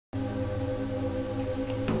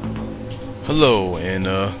Hello and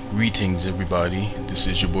greetings everybody. This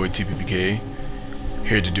is your boy TPPK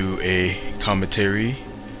here to do a commentary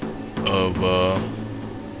of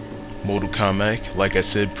Mortal Kombat. Like I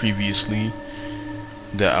said previously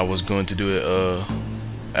that I was going to do it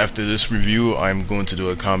after this review. I'm going to do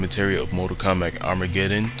a commentary of Mortal Kombat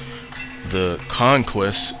Armageddon, the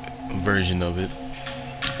Conquest version of it.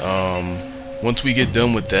 Once we get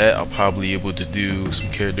done with that, I'll probably be able to do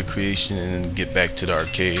some character creation and then get back to the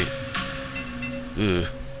arcade. Ugh.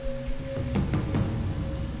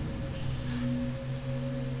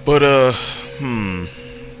 But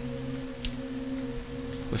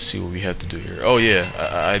let's see what we have to do here. Oh yeah,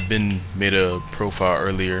 I've been made a profile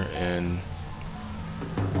earlier, and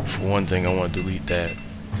for one thing I want to delete that.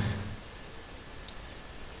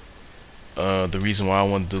 The reason why I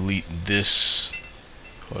want to delete this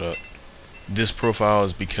this profile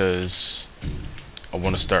is because I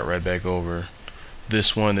want to start right back over.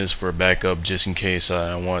 This one is for backup, just in case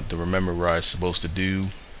I want to remember what I'm supposed to do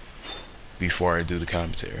before I do the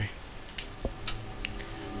commentary.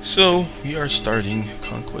 So we are starting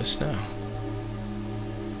Conquest now.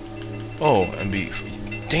 Oh, and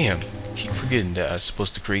damn, keep forgetting that I was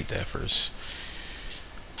supposed to create that first.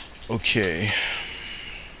 Okay.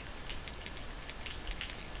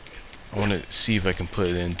 I want to see if I can put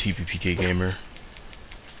it in TPPK Gamer.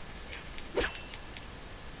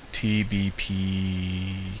 TBPK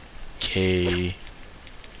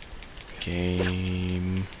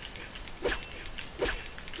Gamer.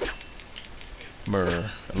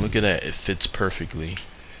 And look at that, it fits perfectly.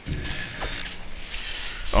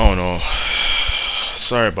 I don't know.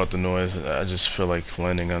 Sorry about the noise. I just feel like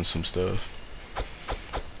landing on some stuff.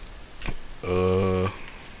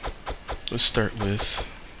 Let's start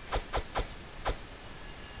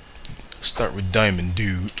with Diamond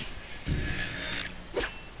Dude.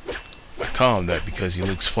 I call him that because he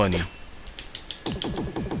looks funny.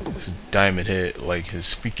 His diamond head, like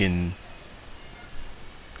his freaking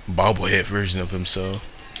bobblehead version of himself.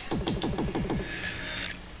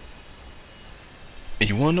 And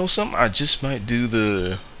you wanna know something? I just might do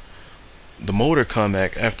the Mortal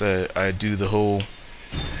Kombat after I do the whole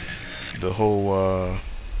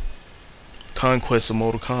Conquest of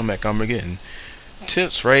Mortal Kombat Armageddon.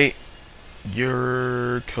 Tips, right?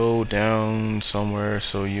 Your code down somewhere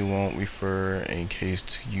so you won't refer in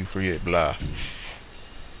case you forget, blah.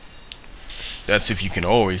 That's if you can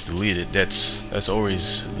always delete it. That's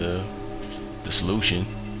always the solution.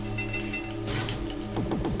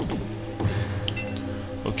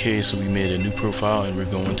 Okay, so we made a new profile and we're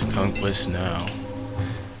going to Conquest now.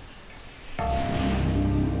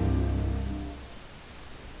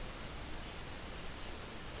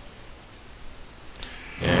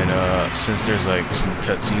 And since there's like some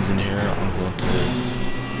cutscenes in here, I'm going to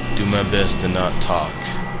do my best to not talk.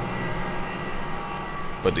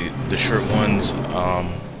 But the short ones,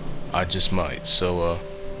 I just might. So,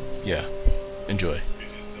 yeah, enjoy.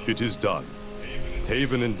 It is done.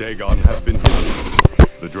 Taven and Dagon have been hidden.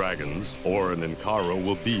 The dragons, Orin and Karo,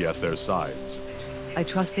 will be at their sides. I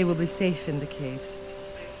trust they will be safe in the caves.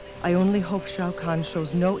 I only hope Shao Kahn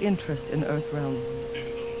shows no interest in Earthrealm.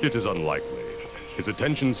 It is unlikely. His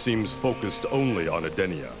attention seems focused only on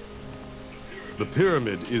Edenia. The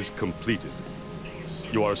pyramid is completed.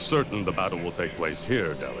 You are certain the battle will take place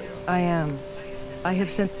here, Delia? I am. I have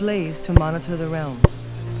sent Blaze to monitor the realms.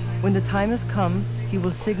 When the time has come, he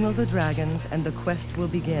will signal the dragons and the quest will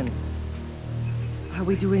begin. Are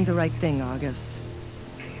we doing the right thing, Argus?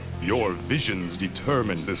 Your visions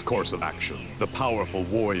determine this course of action. The powerful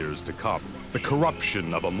warriors to come. The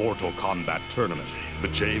corruption of a Mortal Kombat tournament. The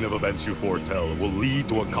chain of events you foretell will lead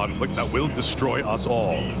to a conflict that will destroy us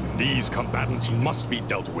all. These combatants must be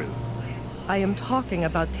dealt with. I am talking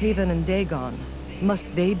about Taven and Dagon. Must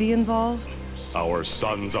they be involved? Our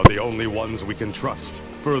sons are the only ones we can trust.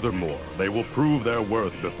 Furthermore, they will prove their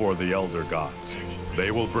worth before the Elder Gods.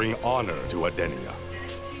 They will bring honor to Edenia.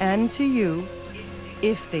 And to you,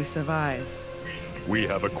 if they survive. We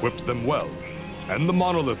have equipped them well, and the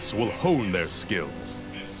monoliths will hone their skills.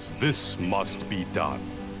 This must be done.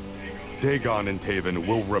 Dagon and Taven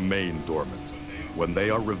will remain dormant. When they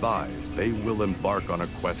are revived, they will embark on a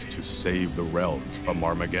quest to save the realms from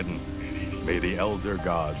Armageddon. May the Elder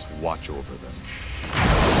Gods watch over them.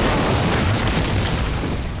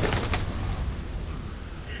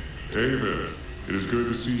 Taven, it is good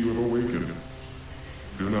to see you have awakened.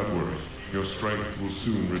 Do not worry, your strength will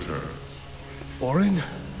soon return. Orin?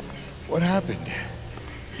 What happened?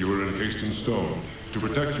 You were encased in stone to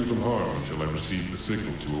protect you from harm until I received the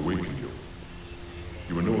signal to awaken you.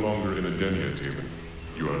 You are no longer in Edenia, Taven.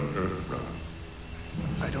 You are in Earthrealm.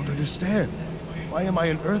 I don't understand. Why am I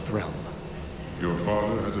in Earthrealm? Your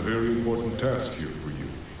father has a very important task here for you.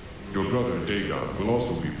 Your brother, Dagon, will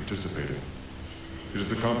also be participating. It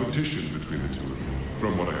is a competition between the two of you,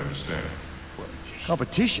 from what I understand.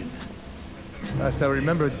 Competition? Last I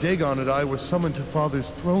remember, Dagon and I were summoned to Father's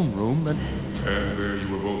throne room, and there you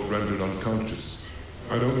were both rendered unconscious.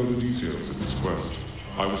 I don't know the details of this quest.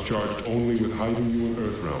 I was charged only with hiding you in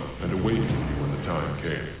Earthrealm and awakening you when the time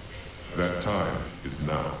came. That time is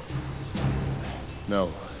now.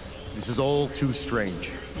 no. This is all too strange.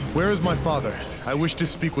 Where is my father? I wish to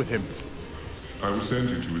speak with him. I will send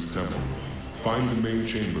you to his temple. Find the main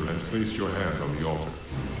chamber and place your hand on the altar.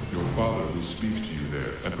 Your father will speak to you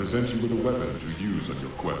there and present you with a weapon to use on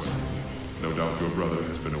your quest. No doubt your brother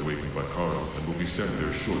has been awakened by Carl and will be sent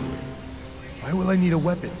there shortly. Why will I need a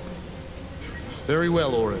weapon? Very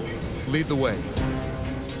well, Orin. Lead the way.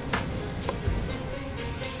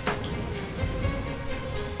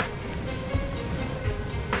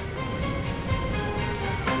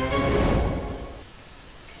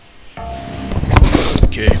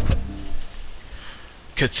 Okay.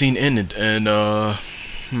 Cutscene ended, and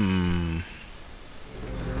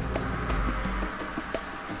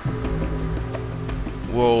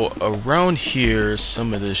well, around here,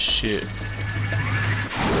 some of this shit.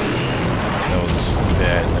 That was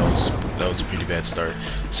bad. That was a pretty bad start.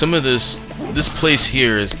 Some of this place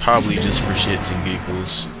here is probably just for shits and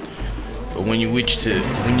giggles. But when you reach to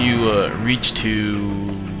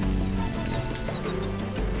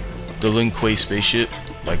the Lin Kuei spaceship,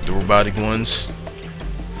 like the robotic ones,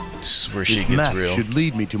 this is where shit gets map real. should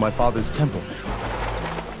lead me to my father's temple.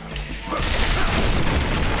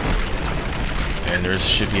 And there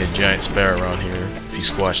should be a giant sparrow around here. If you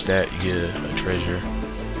squash that, you get a treasure.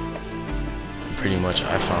 And pretty much,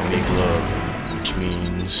 I found me a glove, which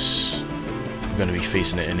means I'm gonna be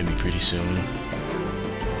facing an enemy pretty soon.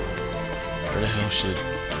 Where the hell should?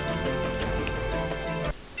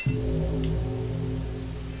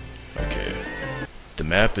 Okay, the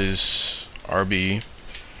map is RB,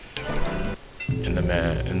 and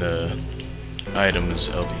the item is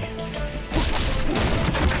LB.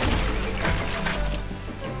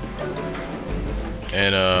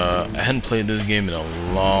 And I hadn't played this game in a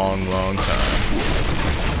long time,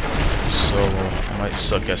 so I might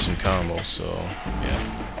suck at some combos. So yeah,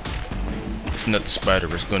 it's not the spider.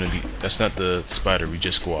 That's not the spider we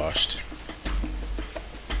just squashed.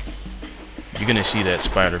 You're gonna see that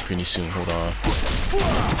spider pretty soon. Hold on,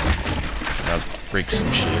 I'll break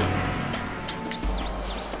some shit.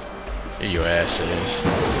 There your ass is.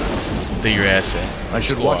 There your ass at. I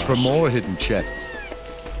should watch for more hidden chests.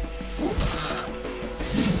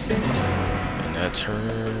 That's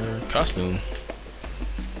her costume.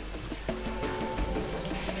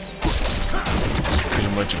 It's pretty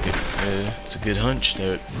much a good. It's a good hunch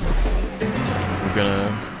that we're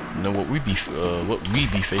gonna know what we be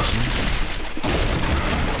facing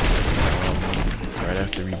right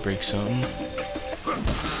after we break something.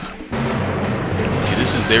 Okay,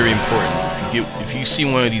 this is very important. If you see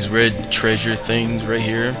one of these red treasure things right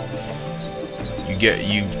here, you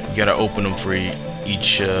gotta open them for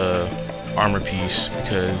each armor piece,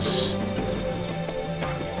 because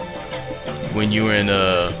when you're in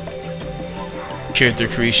character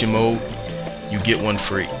creation mode, you get one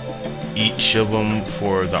for each of them,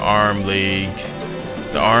 for the arms,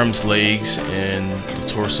 legs, and the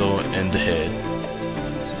torso and the head,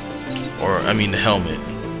 or I mean the helmet,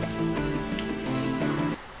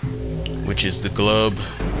 which is the glove,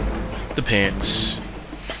 the pants,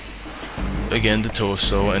 again the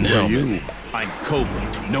torso, and the helmet. I'm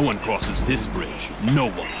Cobra. No one crosses this bridge. No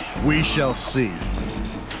one. We shall see.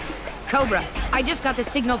 Cobra, I just got the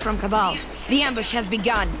signal from Cabal. The ambush has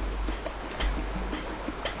begun.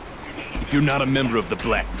 If you're not a member of the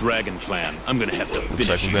Black Dragon clan, I'm gonna have to finish Looks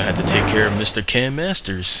like we're you. gonna have to take care of Mr. Cam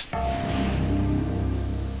Masters.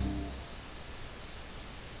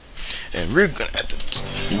 And we're gonna have to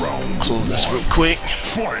close this real quick.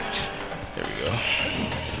 There we go.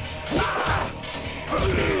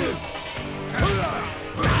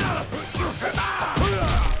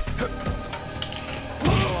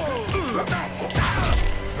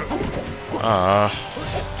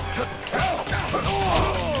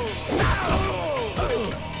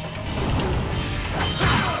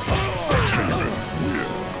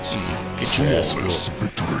 Get your ass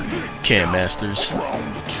whooped, Cam Masters.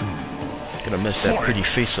 Gonna mess that pretty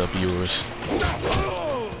face up of yours.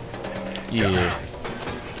 Yeah.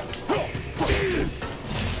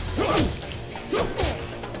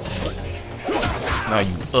 Now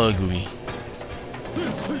you ugly.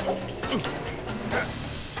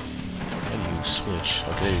 How do you switch?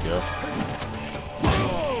 Oh, there you go.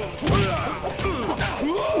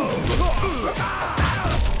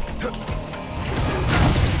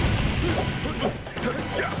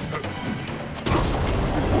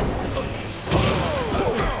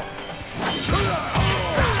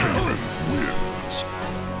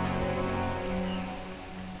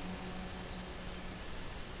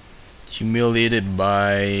 Humiliated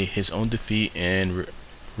by his own defeat and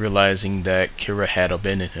realizing that Kira had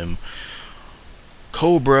abandoned him,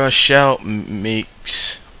 Cobra shout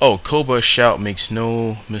makes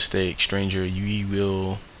no mistake, stranger. You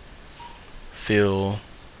will feel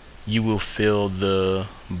the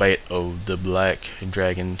bite of the black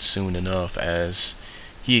dragon soon enough, as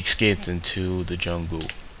he escaped into the jungle.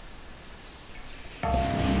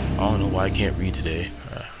 I don't know why I can't read today.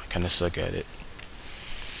 I kinda suck at it.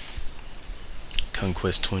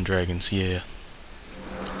 Conquest Twin Dragons, yeah.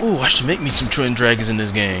 Ooh, I should make me some Twin Dragons in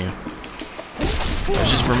this game.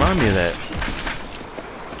 Just remind me of that.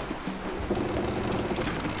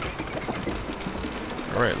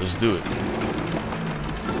 Alright, let's do it.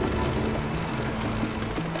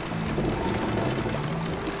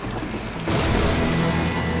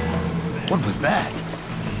 What was that?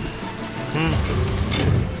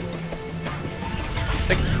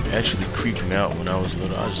 That actually creeped me out when I was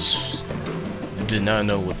little. I just did not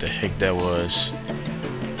know what the heck that was.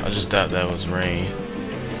 I just thought that was rain.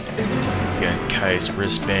 We got Kai's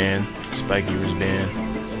wristband, spiky wristband.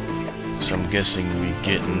 So I'm guessing we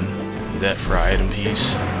getting that for our item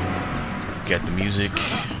piece. We got the music.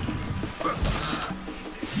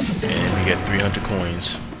 And we got 300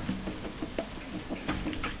 coins.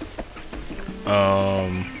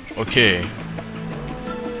 Okay.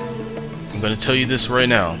 I'm gonna tell you this right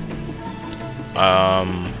now.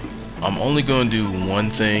 I'm only gonna do one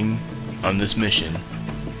thing on this mission.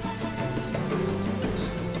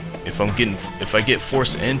 If I get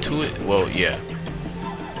forced into it, well, yeah,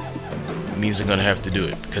 it means I'm gonna have to do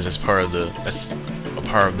it because that's a part of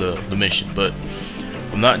the mission. But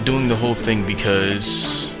I'm not doing the whole thing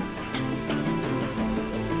because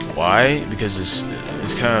why? Because it's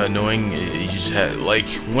kind of annoying. You just had, like,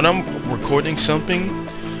 when I'm recording something,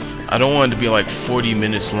 I don't want it to be like 40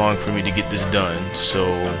 minutes long for me to get this done. So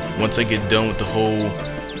once I get done with the whole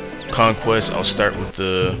conquest, I'll start with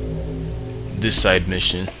this side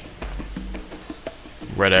mission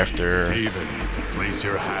right after. David, place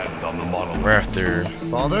your hand on the monolith. Right after.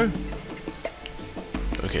 Father?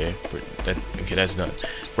 Okay, that's done.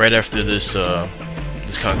 Right after this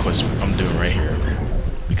this conquest I'm doing right here,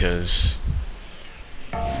 because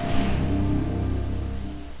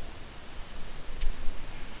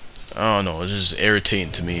I don't know, it's just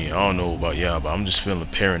irritating to me. I don't know about y'all, but I'm just feeling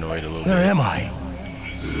paranoid a little bit. Where am I?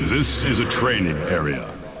 This is a training area.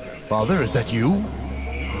 Father, is that you?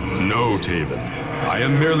 No, Taven. I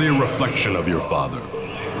am merely a reflection of your father.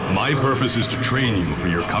 My purpose is to train you for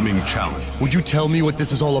your coming challenge. Would you tell me what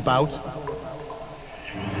this is all about?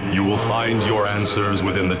 You will find your answers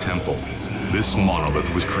within the temple. This monolith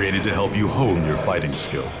was created to help you hone your fighting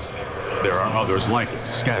skills. There are others like it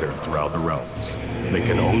scattered throughout the realms. They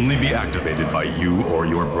can only be activated by you or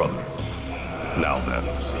your brother. Now then,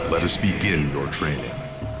 let us begin your training.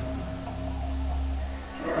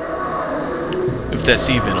 If that's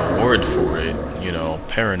even a word for it, you know,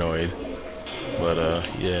 paranoid. But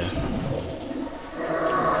yeah.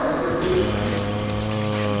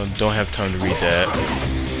 Don't have time to read that.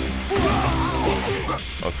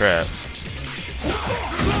 Oh crap.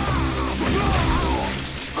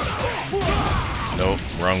 Nope,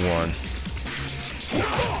 wrong one.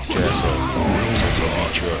 Dress up.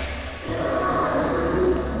 Beat you up.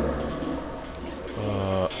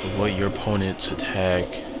 Avoid your opponent's attack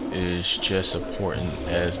is just as important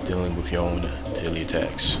as dealing with your own daily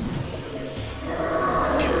attacks.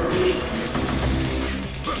 Okay.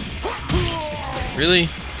 Really?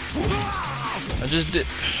 I just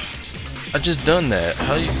done that.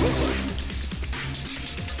 How you?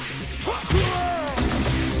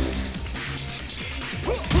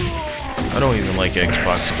 I don't even like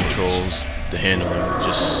Xbox controls. The handling,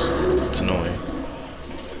 it's annoying.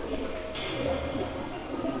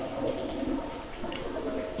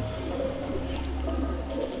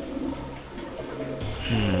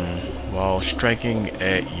 While striking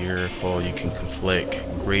at your foe, you can inflict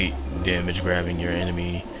great damage. Grabbing your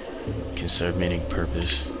enemy can serve many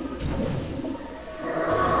purpose.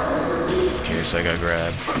 Okay, so I got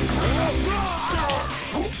grabbed.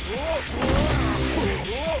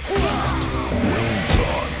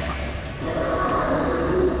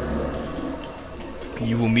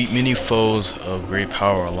 You will meet many foes of great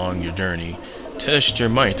power along your journey. Test your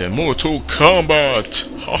might in Mortal Kombat!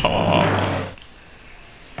 Haha!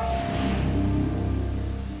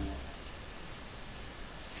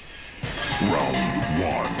 Round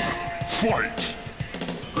 1. Fight!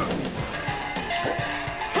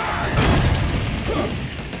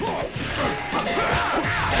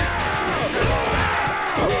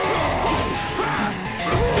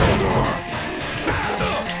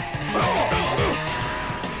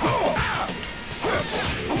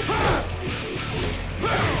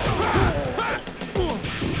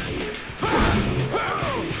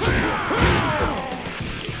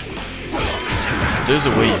 there's a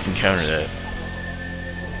way you can counter that.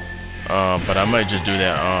 But I might just do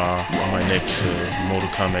that on my next Mortal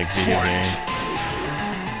Kombat video game.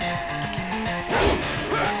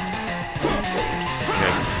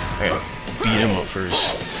 I gotta beat him up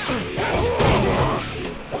first.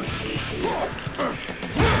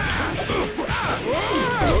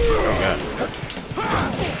 Oh god.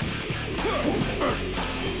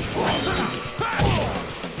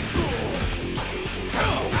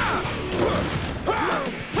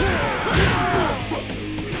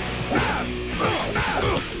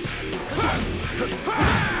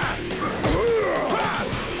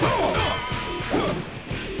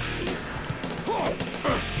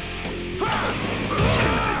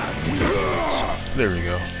 There we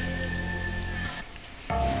go.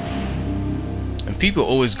 And people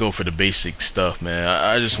always go for the basic stuff, man.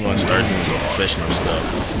 I just want to start doing some professional stuff.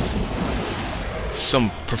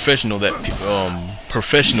 Some professional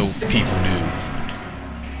professional people do.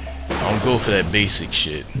 I don't go for that basic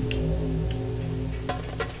shit.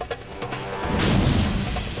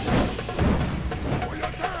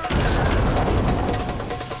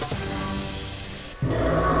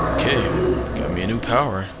 Okay, got me a new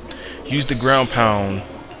power. Use the ground pound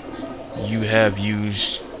you have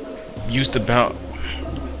used. Use the pound.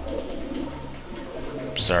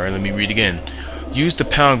 Sorry, let me read again. Use the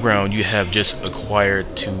pound ground you have just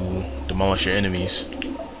acquired to demolish your enemies.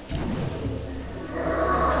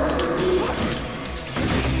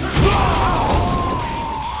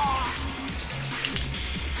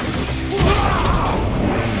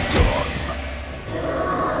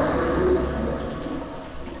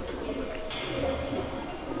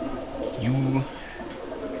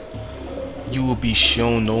 You will be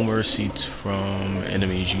shown no mercy from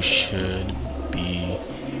enemies. You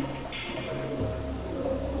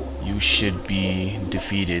should be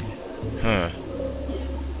defeated. Huh.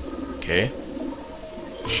 Okay.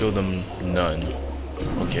 Show them none.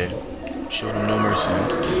 Okay. Show them no mercy.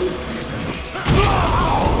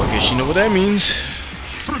 Well, I guess you know what that means.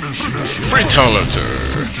 Fatality.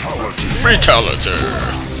 Fatality.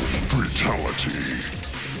 Fatality.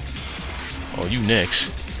 Oh, you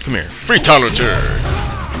next. Come here. Fatality.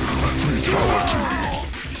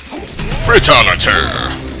 Fatality. Fatality.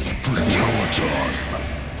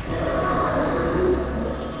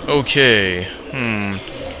 Okay.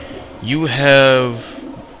 You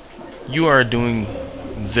are doing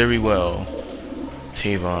very well,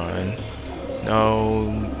 Tavon. Now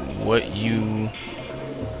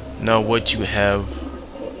what you have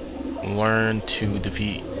learned to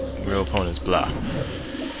defeat real opponents. Blah.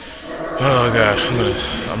 Oh god,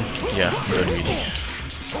 I'm done reading.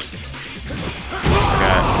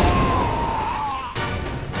 Forgot.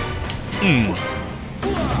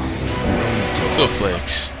 So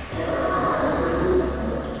flex.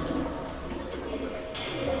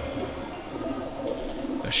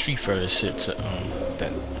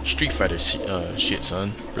 That Street Fighter shit, shit,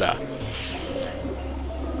 son. Blah.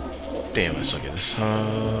 Damn, I suck at this.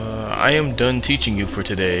 I am done teaching you for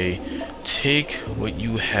today. Take what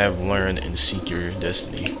you have learned and seek your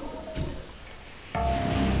destiny.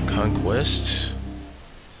 Conquest.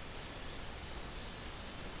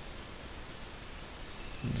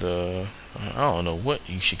 I don't know what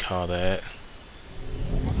you should call that.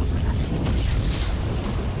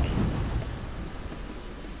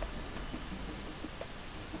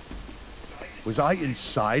 Was I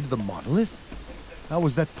inside the monolith? How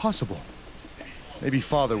was that possible? Maybe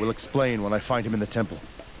Father will explain when I find him in the temple.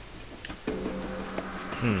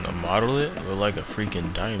 A monolith look like a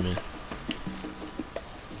freaking diamond.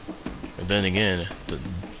 But then again, the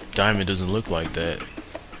diamond doesn't look like that,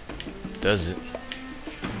 does it?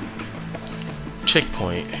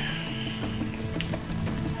 Checkpoint.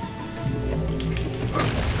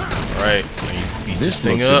 Alright, beat this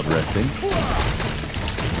thing up.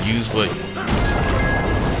 Use what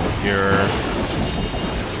your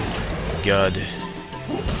god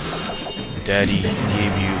daddy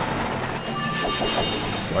gave you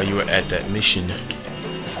while you were at that mission.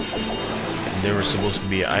 And there was supposed to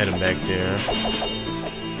be an item back there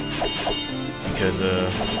because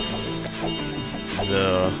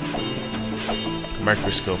the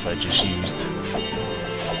microscope I just used.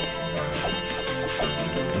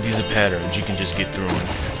 And these are patterns, you can just get through them.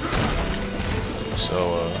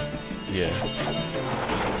 So yeah.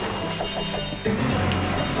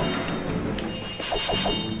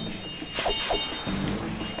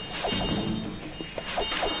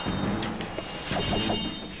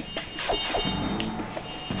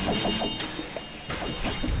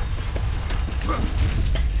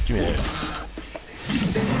 Give me that.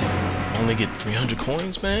 Only get 300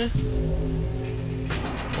 coins, man?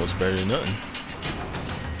 Well, it's better than nothing.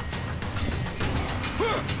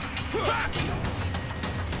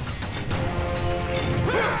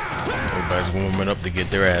 Everybody's warming up to get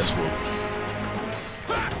their ass whooped.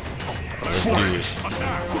 Let's do it.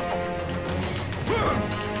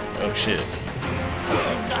 Oh shit.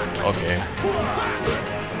 Okay.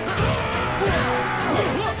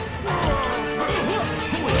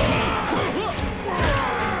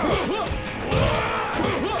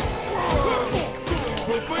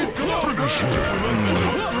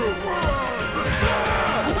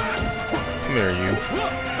 Come here, you.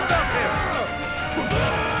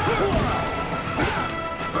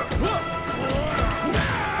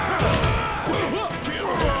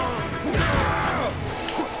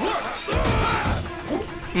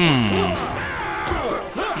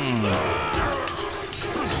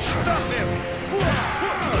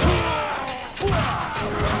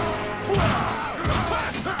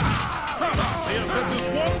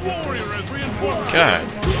 God.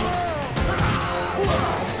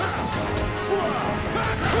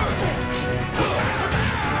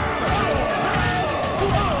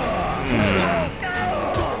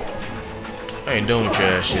 I ain't done with your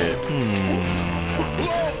ass yet.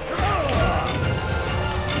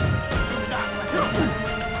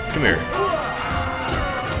 Come here.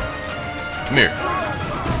 Come here.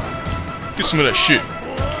 Get some of that shit.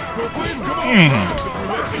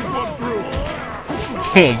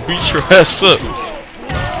 Oh, beat your ass up.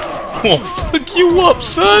 Oh, fuck you up,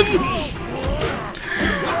 son.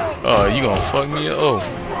 Oh, you gonna fuck me up?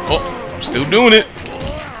 Oh, I'm still doing it.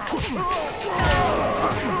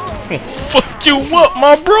 Oh, fuck you up,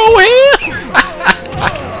 my bro here.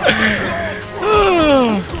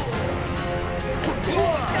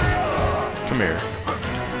 Come here.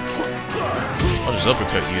 I'll just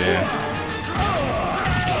uppercut you then.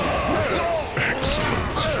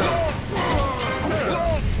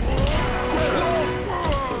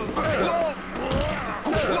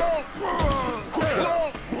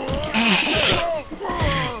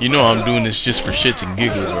 You know I'm doing this just for shits and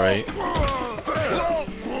giggles, right?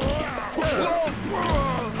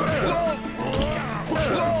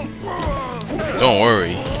 Don't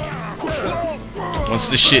worry. Once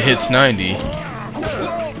this shit hits 90,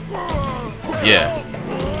 yeah.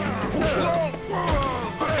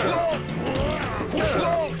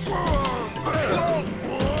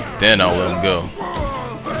 Then I'll let him go.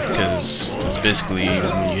 Because it's basically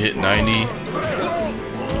when you hit 90,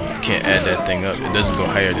 can't add that thing up. It doesn't go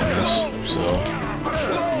higher than this. So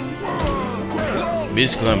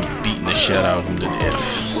basically I'm beating the shit out of him to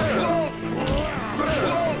death.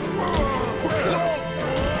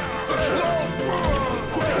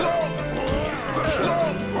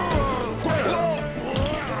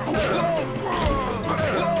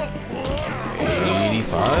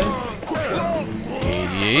 $85,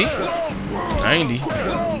 $88, $90.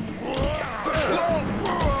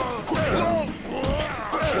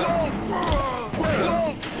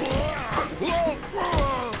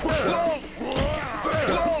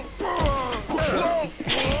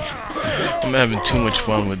 I'm having too much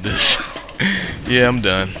fun with this. Yeah, I'm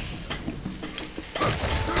done.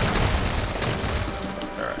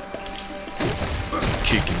 Alright.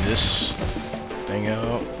 Kicking this thing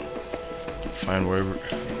out. Find wherever,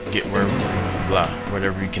 get wherever, blah,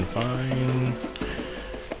 whatever you can find.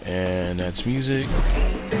 And that's music.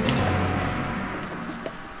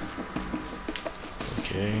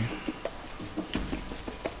 Okay.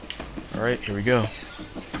 Alright, here we go.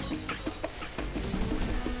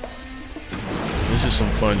 This is some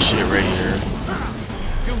fun shit right here.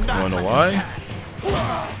 You wanna know why?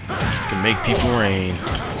 You can make people rain.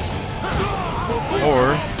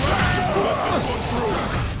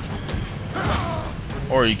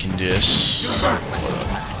 Or you can just...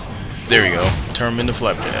 There we go. Turn them into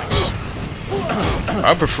flapjacks.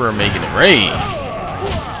 I prefer making it rain.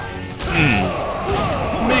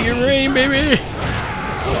 Make it rain, baby!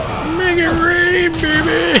 Make it rain,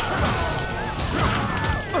 baby!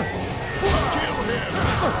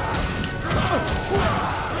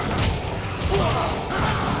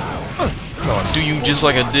 Do you just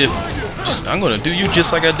like I did. I'm gonna do you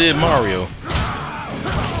just like I did Mario.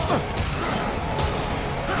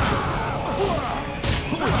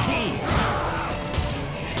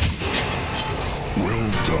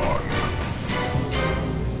 Well done.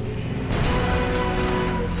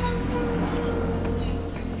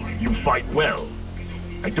 You fight well.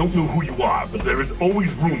 I don't know who you are, but there is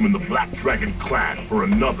always room in the Black Dragon clan for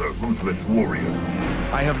another ruthless warrior.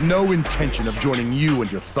 I have no intention of joining you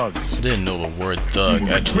and your thugs. I didn't know the word thug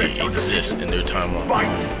actually exists in their timeline.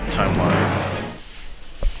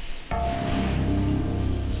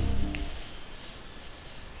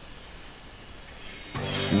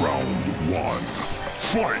 Round one.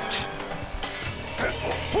 Fight!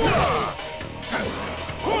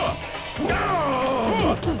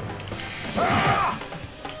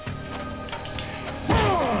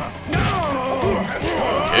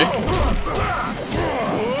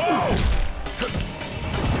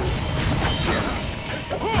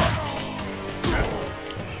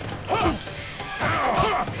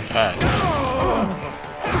 Alright.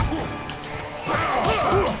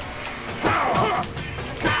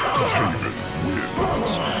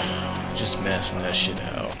 Just messing that shit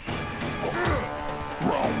out.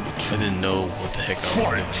 I didn't know what the heck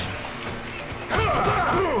I was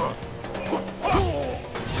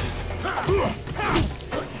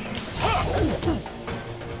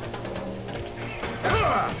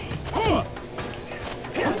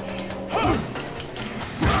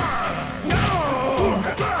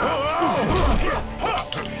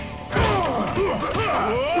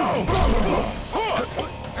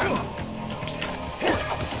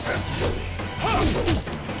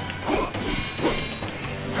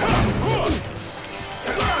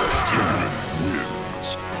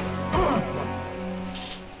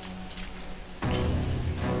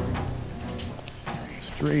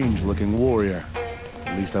Strange-looking warrior.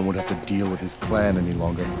 At least I won't have to deal with his clan any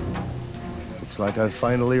longer. Looks like I've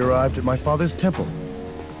finally arrived at my father's temple.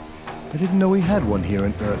 I didn't know he had one here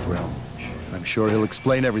in Earthrealm. I'm sure he'll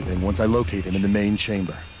explain everything once I locate him in the main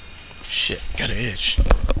chamber. Shit, got an itch.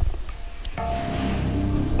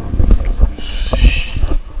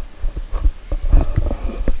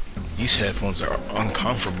 These headphones are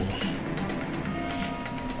uncomfortable.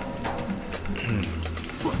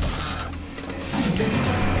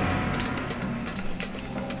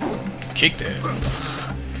 Kick that.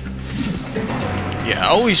 Yeah, I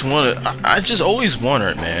always wanted. I just always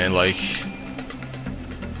wondered, man. Like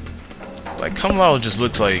Kung Lao just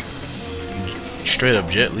looks like straight up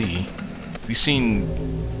Jet Li. We seen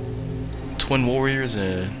Twin Warriors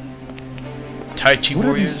and Tai Chi Warriors. What are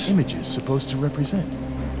Warriors. these images supposed to represent?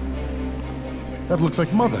 That looks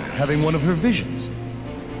like Mother having one of her visions.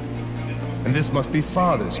 And this must be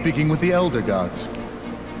Father speaking with the Elder Gods.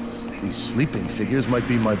 These sleeping figures might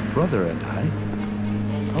be my brother and I.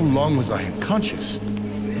 How long was I unconscious?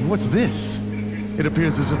 And what's this? It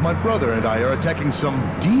appears as if my brother and I are attacking some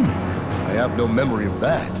demon. I have no memory of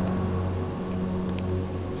that.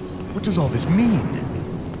 What does all this mean?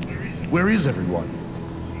 Where is everyone?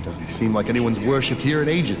 Doesn't seem like anyone's worshipped here in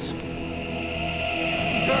ages.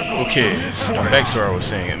 Okay, back to what I was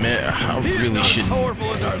saying. Man, I really shouldn't.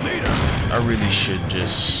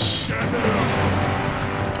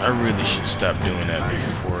 I really should stop doing that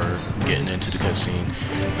before getting into the cutscene.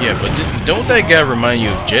 Yeah, but don't that guy remind you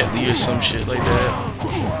of Jet Li or some shit like that?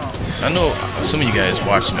 'Cause I know some of you guys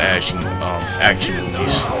watch some action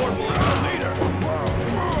movies.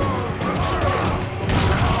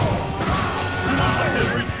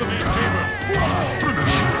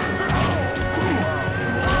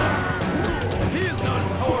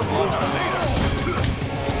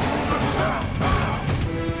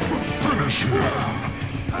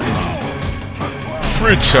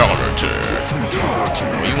 Fatality.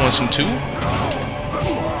 Oh, you want some too?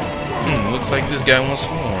 Looks like this guy wants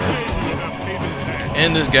some more.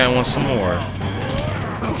 And this guy wants some more.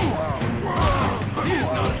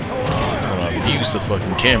 Oh, I've used the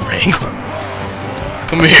fucking camera angle.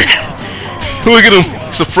 Come here. Look at him.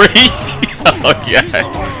 He's afraid. Oh, God.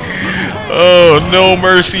 Oh, no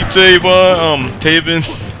mercy, Taven.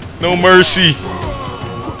 No mercy.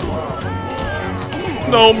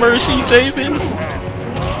 No mercy, Taven.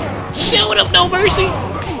 Showing up, no mercy.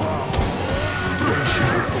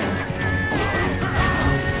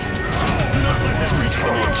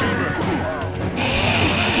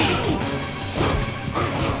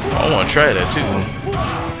 I want to try that too.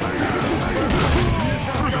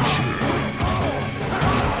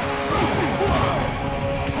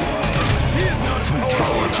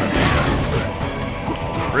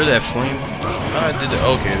 Where'd that flame? I did it.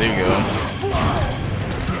 Okay, there you go.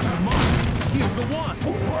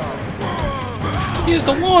 He's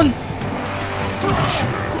the one!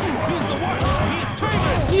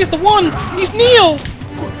 He's the one! He's Neo!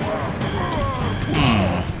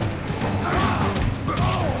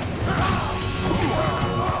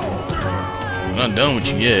 I'm not done with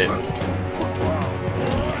you yet.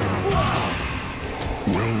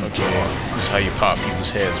 Okay, this is how you pop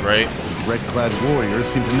people's heads, right? Red-clad warriors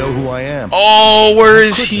seem to know who I am. Oh, where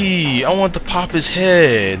is he? I want to pop his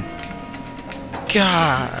head.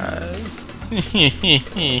 God. I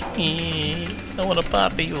want to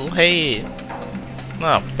pop your head. It's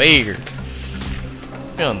not fair.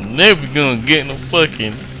 You're never gonna get no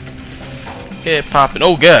fucking head popping.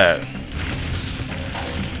 Oh God.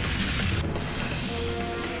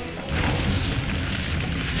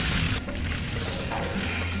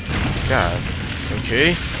 God.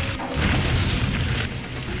 Okay.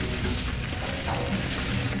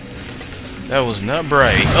 That was not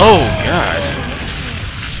bright. Oh, God.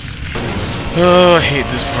 Oh, I hate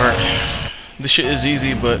this part. This shit is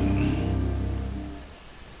easy, but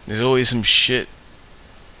there's always some shit.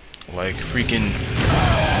 Like freaking...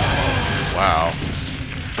 Wow.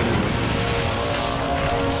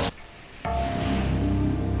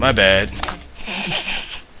 My bad.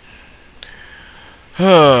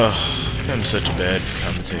 I'm such a bad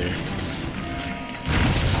commentator.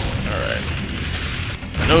 Alright.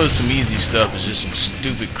 I know there's some easy stuff, it's just some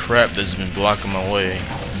stupid crap that's been blocking my way.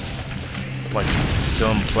 Like some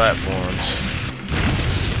dumb platforms.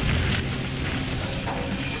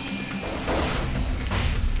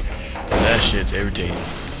 And that shit's irritating.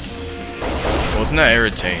 Well, it's not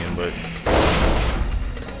irritating, but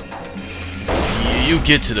you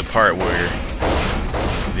get to the part where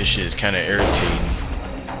this shit is kind of irritating.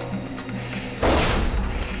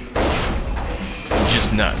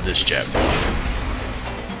 Just not this chapter.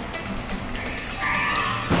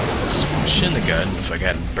 I shouldn't have gotten if I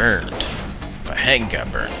got burned. If I hadn't got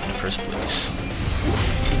burned in the first place.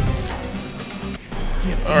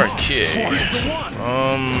 Okay.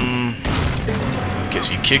 Guess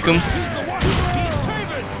you kick him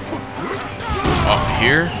off of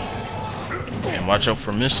here. And watch out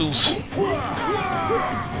for missiles.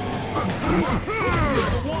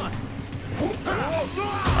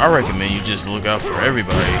 I recommend you just look out for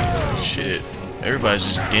everybody. Shit. Everybody's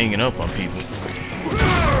just ganging up on people.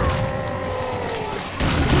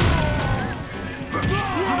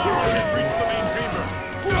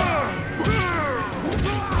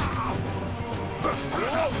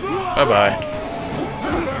 Bye-bye.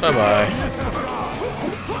 Bye-bye.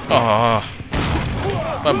 Aww.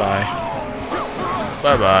 Bye-bye.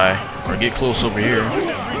 Bye-bye. Or get close over here.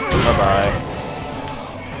 Bye-bye.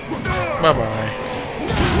 Bye-bye.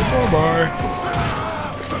 Bye-bye.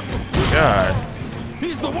 God.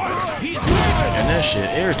 And that shit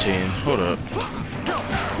irritating. Hold up.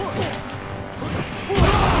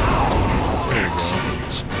 There you go.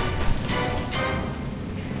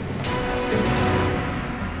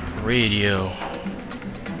 Radio.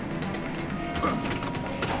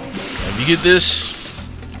 If you get this,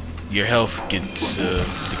 your health gets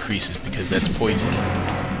decreases because that's poison.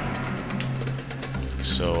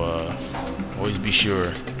 So always be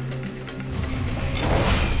sure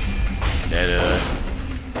that if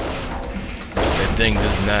that thing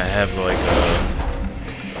does not have like a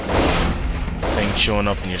thing showing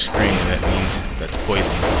up on your screen, that means that's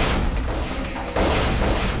poison.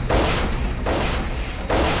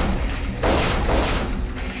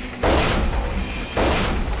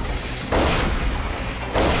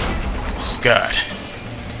 Oh, God.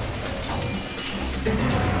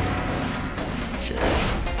 Okay.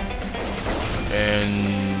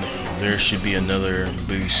 And there should be another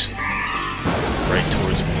boost right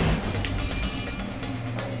towards me.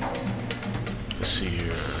 Let's see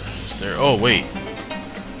here. Is there? Oh wait,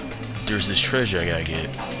 there's this treasure I gotta get.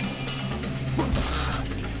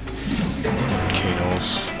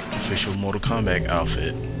 Kano's official Mortal Kombat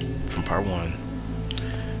outfit from part 1.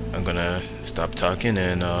 I'm gonna stop talking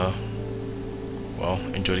and well,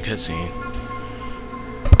 enjoy the cutscene.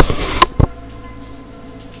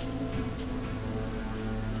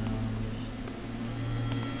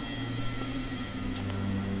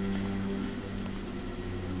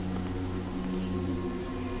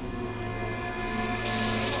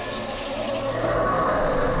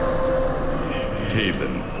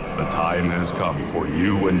 Taven, the time has come for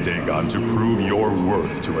you and Dagon to prove your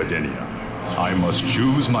worth to Edenia. I must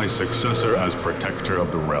choose my successor as protector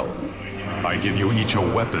of the realm. I give you each a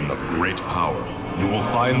weapon of great power. You will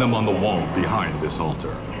find them on the wall behind this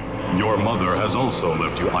altar. Your mother has also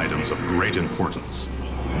left you items of great importance.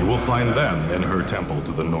 You will find them in her temple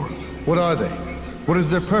to the north. What are they? What is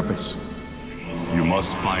their purpose? You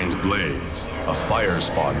must find Blaze, a fire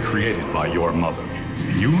spawn created by your mother.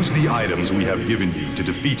 Use the items we have given you to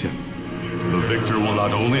defeat him. The victor will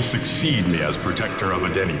not only succeed me as protector of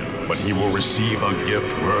Edenia, but he will receive a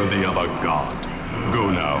gift worthy of a god. Go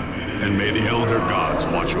now, and may the elder gods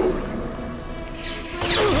watch over you.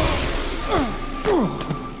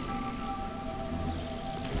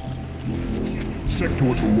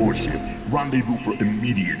 Sector to warship. Rendezvous for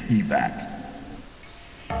immediate evac.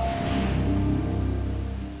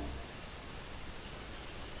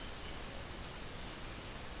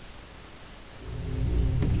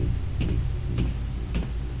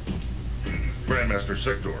 Grandmaster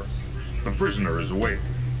Sector, the prisoner is awake.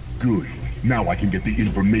 Good. Now I can get the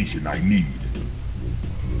information I need.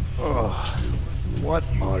 What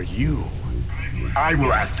are you? I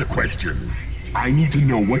will ask the questions. I need to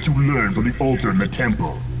know what you learned from the altar in the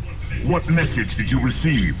temple. What message did you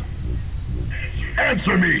receive?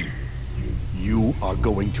 Answer me! You are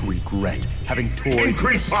going to regret having toyed with the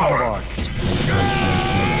Increase son power. of Argus.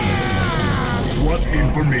 What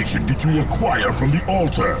information did you acquire from the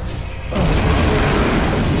altar?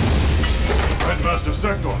 Headmaster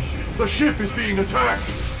Sector, the ship is being attacked.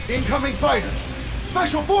 Incoming fighters.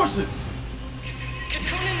 Special forces.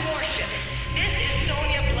 Takunin warship, this is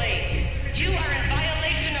Sonya Blade. You are in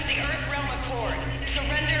violation of the Earthrealm Accord.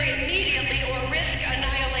 Surrender immediately or risk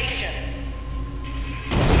annihilation.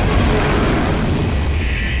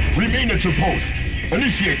 Remain at your posts.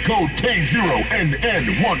 Initiate code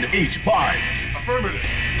K0NN1H5. Affirmative.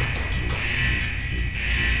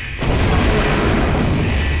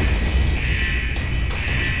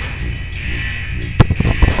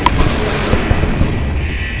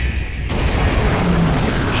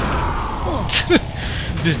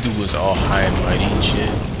 This dude was all high and mighty and shit.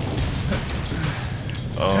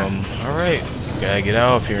 Alright. Gotta get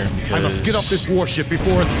out of here because... I must get off this warship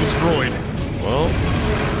before it's destroyed. Well,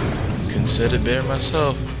 couldn't said it better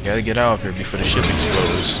myself. Gotta get out of here before the ship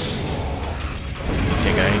explodes. You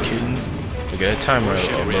think I ain't kidding? Look at that timer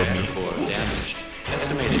above me.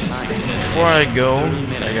 Before I go,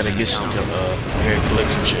 I gotta get some, I gotta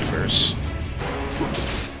collect some shit first.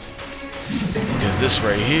 Because this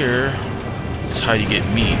right here is how you get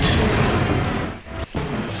meat.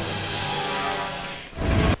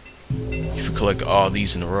 If you collect all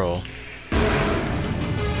these in a row.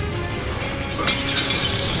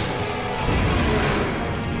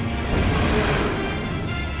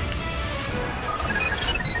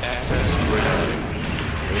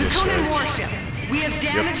 Takunin warship, we have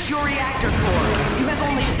damaged your reactor core. You have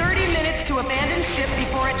only 30 minutes to abandon ship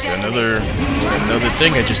before it detonates. Another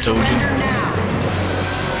thing I just told you.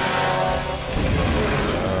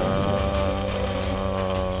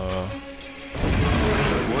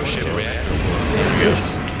 Warship reactor. There we go.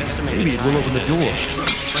 Maybe it will open the door.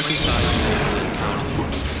 25 minutes and counting.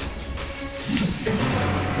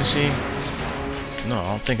 Let me see. No, I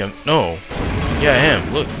don't think I'm. No. Yeah, I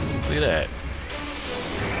am. Look at that.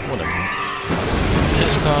 What a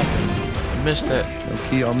pissed off. I missed that. No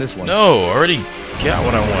key on this one. No, I already got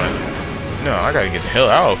what I want. No, I gotta get the hell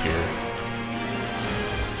out of here.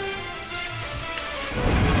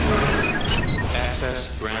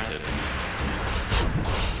 Access granted.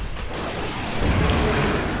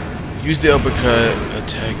 Use the uppercut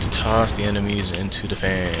attack to toss the enemies into the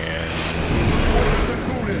fan.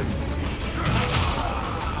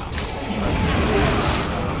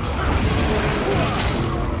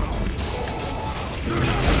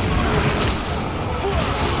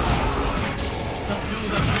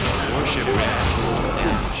 Warship reactor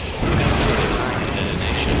damage. Estimated time to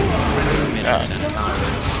detonation 20 minutes and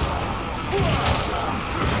counting.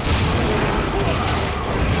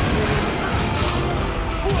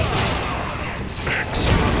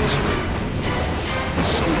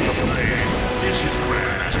 This is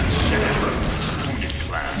Grandmaster Senator. Takunin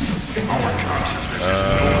class. Our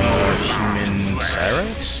consciousness Human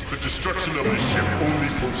Cyrex? The destruction of this ship only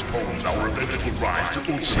postpones our eventual rise to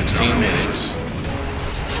ultimate 16 minutes.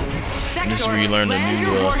 This is where you learn the land new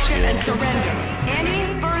your warship skill. and surrender.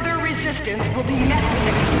 Any further resistance will be met with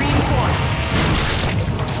extreme force.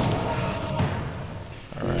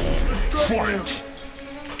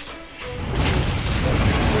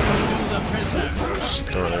 Just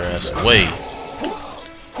throw their ass away.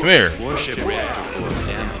 Come here. Warship reactor core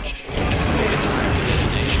damage. Estimated time to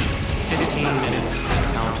detonation 15 minutes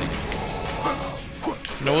and counting.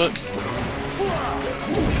 You know what?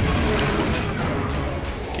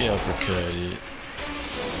 Get uppercut it.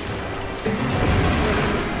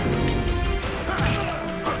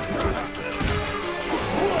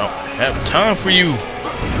 I don't have time for you.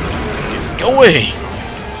 Go away.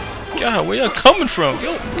 God, where y'all coming from?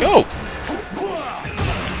 Go.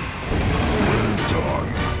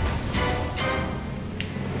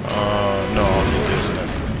 No, I don't think there's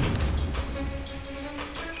enough.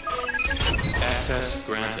 Access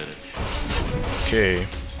granted. Okay.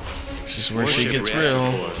 This is where she gets real.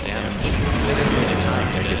 Damage. Estimated time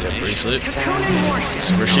to I get that detonation. bracelet. Takunin warship. This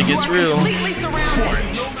is where she gets real. Completely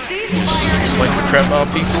surrounded. Cease Just fire. slice the crap out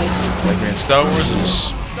of people, like in Star Wars, and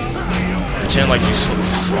just pretend like you're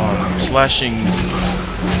slashing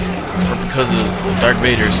because of Darth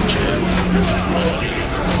Vader or some shit.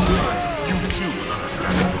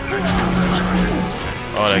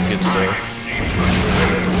 All that good stuff.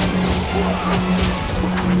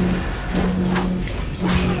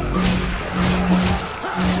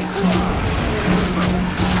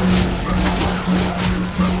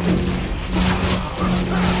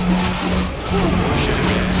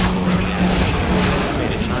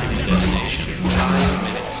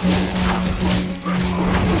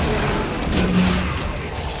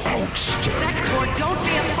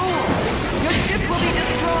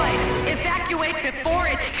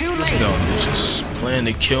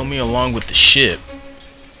 to kill me along with the ship.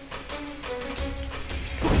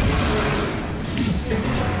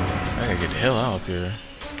 I gotta get the hell out of here.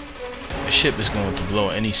 The ship is going to blow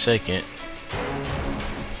any second.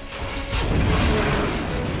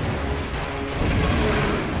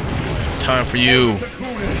 Time for you. Get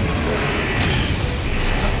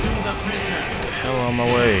the hell out of my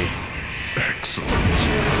way. Excellent.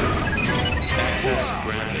 Access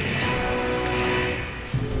granted.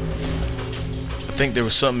 I think there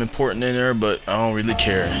was something important in there, but I don't really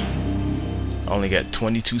care. I only got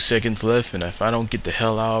 22 seconds left, and if I don't get the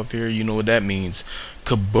hell out of here, you know what that means.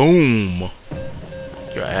 Kaboom!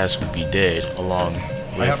 Your ass would be dead along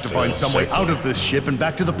with I have to find some way out of this ship and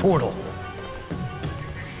back to the portal.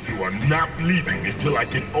 You are not leaving until I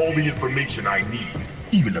get all the information I need,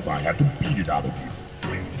 even if I have to beat it out of you.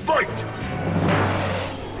 Fight!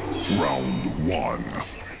 Round 1.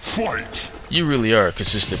 Fight! You really are a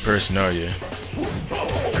consistent person, are you?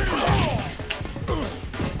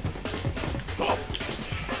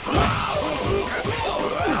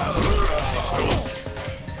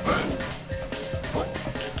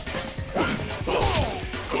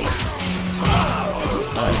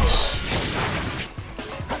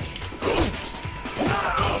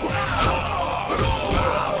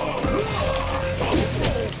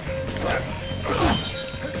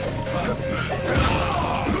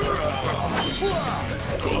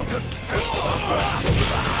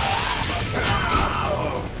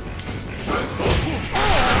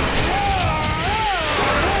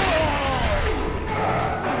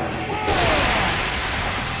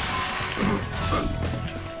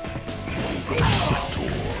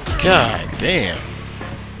 God damn.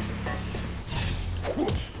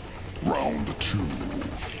 Round 2.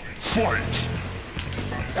 Fight!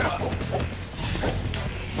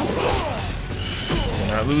 Can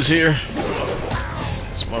I lose here?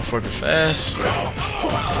 This motherfucker fast.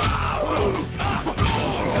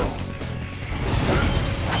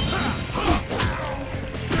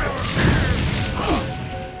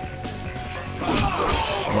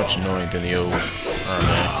 Much annoying than the old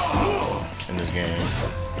Max in this game.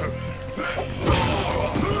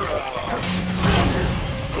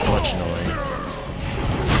 Much annoying.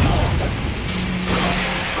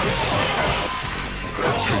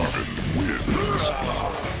 Taven wins.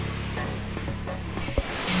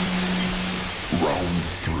 Round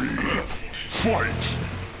 3. Fight!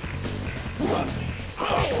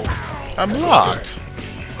 I'm blocked.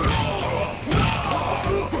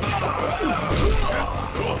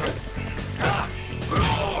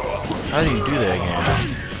 How do you do that again?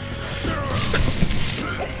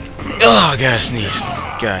 Oh, I gotta sneeze.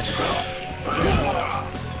 God.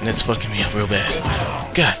 And that's fucking me up real bad.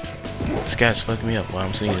 God. This guy's fucking me up while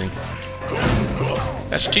I'm sneezing.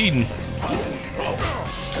 That's cheating.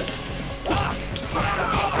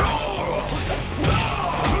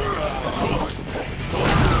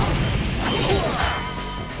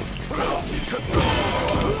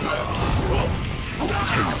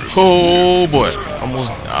 Oh boy.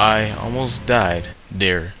 I almost died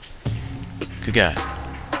there. Good God.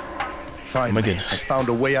 Finally, My goodness. I found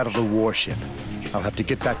a way out of the warship. I'll have to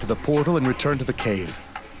get back to the portal and return to the cave.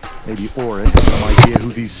 Maybe Orin has some idea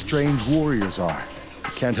who these strange warriors are. I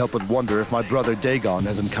can't help but wonder if my brother Dagon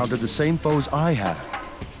has encountered the same foes I have.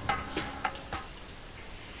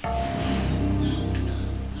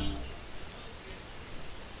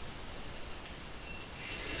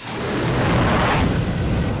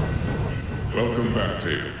 Welcome back,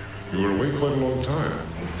 Taylor. You were away quite a long time.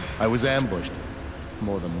 I was ambushed.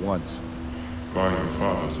 More than once. By your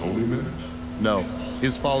father's holy men? No.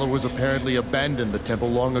 His followers apparently abandoned the temple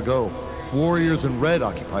long ago. Warriors in red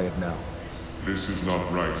occupy it now. This is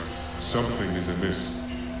not right. Something is amiss.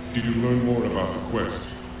 Did you learn more about the quest?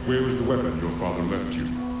 Where is the weapon your father left you?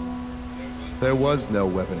 There was no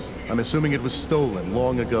weapon. I'm assuming it was stolen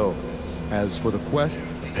long ago. As for the quest,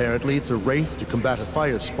 apparently it's a race to combat a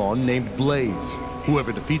fire spawn named Blaze.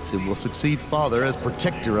 Whoever defeats him will succeed Father as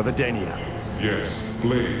protector of Edenia. Yes,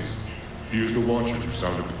 Blaze. He is the Watcher who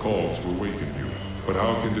sounded the call to awaken you. But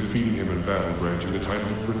how can defeating him in battle grant you the title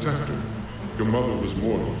of Protector? Your mother was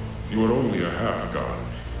mortal. You are only a half-god.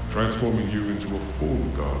 Transforming you into a full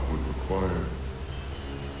god would require...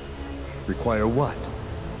 Require what?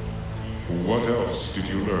 What else did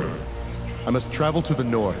you learn? I must travel to the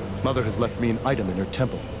north. Mother has left me an item in her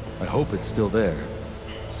temple. I hope it's still there.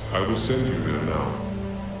 I will send you there now.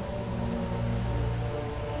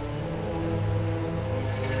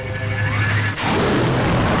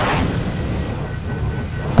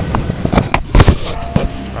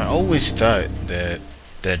 I always thought that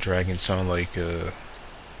that dragon sounded like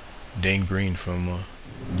Dane Green from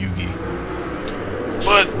Yugi.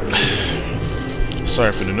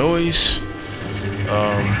 sorry for the noise.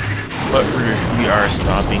 But we are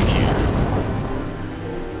stopping here.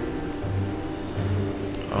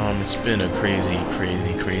 It's been a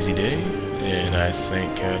crazy day, and I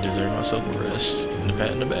think I deserve myself a rest and a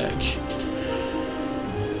pat in the back.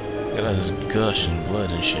 Got all this gush and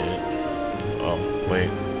blood and shit. Oh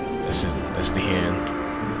wait, that's the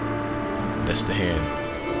hand. That's the hand.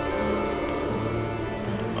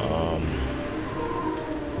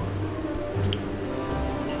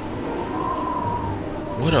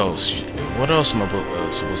 What else? What else am I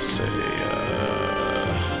supposed to say?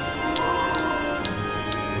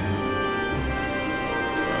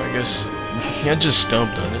 I guess I just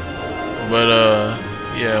stumped on it. But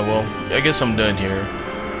yeah. Well, I guess I'm done here.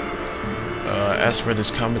 As for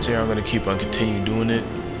this commentary, I'm gonna keep on continuing doing it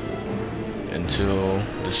until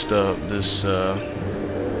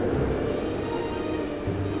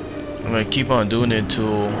I'm gonna keep on doing it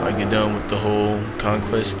until I get done with the whole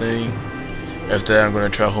conquest thing. After that, I'm gonna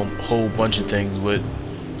try a whole bunch of things with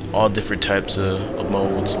all different types of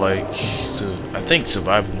modes, like I think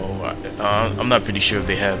survival mode. I'm not pretty sure if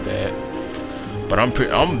they have that, but I'm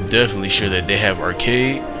definitely sure that they have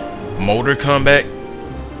arcade, motor combat,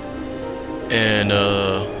 and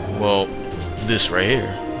well, this right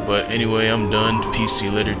here. But anyway, I'm done. Peace, see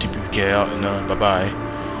you later. TPPK out, and bye bye.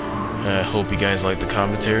 I hope you guys like the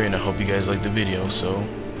commentary, and I hope you guys like the video. So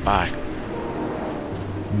bye.